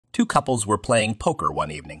Two couples were playing poker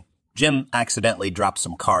one evening. Jim accidentally dropped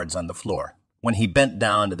some cards on the floor. When he bent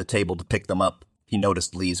down to the table to pick them up, he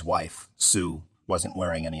noticed Lee's wife, Sue, wasn't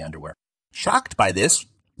wearing any underwear. Shocked by this,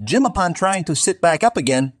 Jim, upon trying to sit back up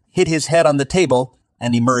again, hit his head on the table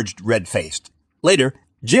and emerged red-faced. Later,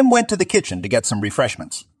 Jim went to the kitchen to get some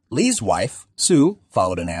refreshments. Lee's wife, Sue,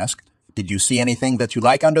 followed and asked, "Did you see anything that you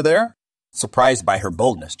like under there?" Surprised by her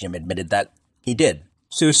boldness, Jim admitted that he did.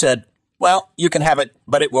 Sue said, "Well, you can have it,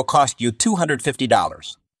 but it will cost you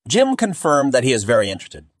 $250. Jim confirmed that he is very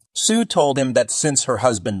interested. Sue told him that since her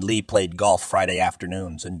husband Lee played golf Friday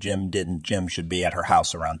afternoons and Jim didn't, Jim should be at her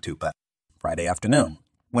house around 2 p.m. Friday afternoon.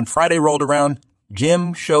 When Friday rolled around,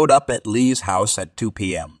 Jim showed up at Lee's house at 2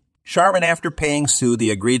 p.m. Sharp, and after paying Sue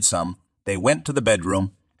the agreed sum, they went to the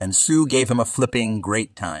bedroom, and Sue gave him a flipping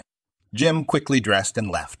great time. Jim quickly dressed and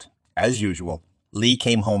left. As usual, Lee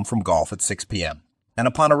came home from golf at 6 p.m. and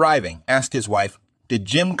upon arriving, asked his wife, "Did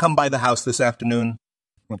Jim come by the house this afternoon?"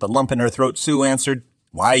 With a lump in her throat, Sue answered,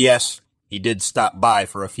 "Why, yes, he did stop by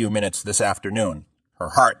for a few minutes this afternoon." Her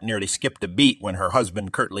heart nearly skipped a beat when her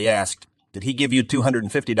husband curtly asked, "Did he give you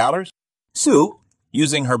 $250? Sue,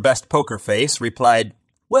 using her best poker face, replied,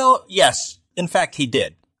 "Well, yes, in fact he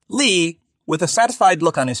did." Lee, with a satisfied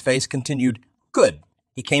look on his face, continued, "Good.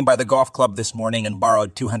 He came by the golf club this morning and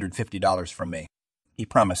borrowed $250 from me. He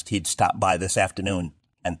promised he'd stop by this afternoon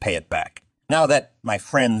and pay it back. Now that, my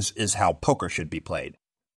friends, is how poker should be played."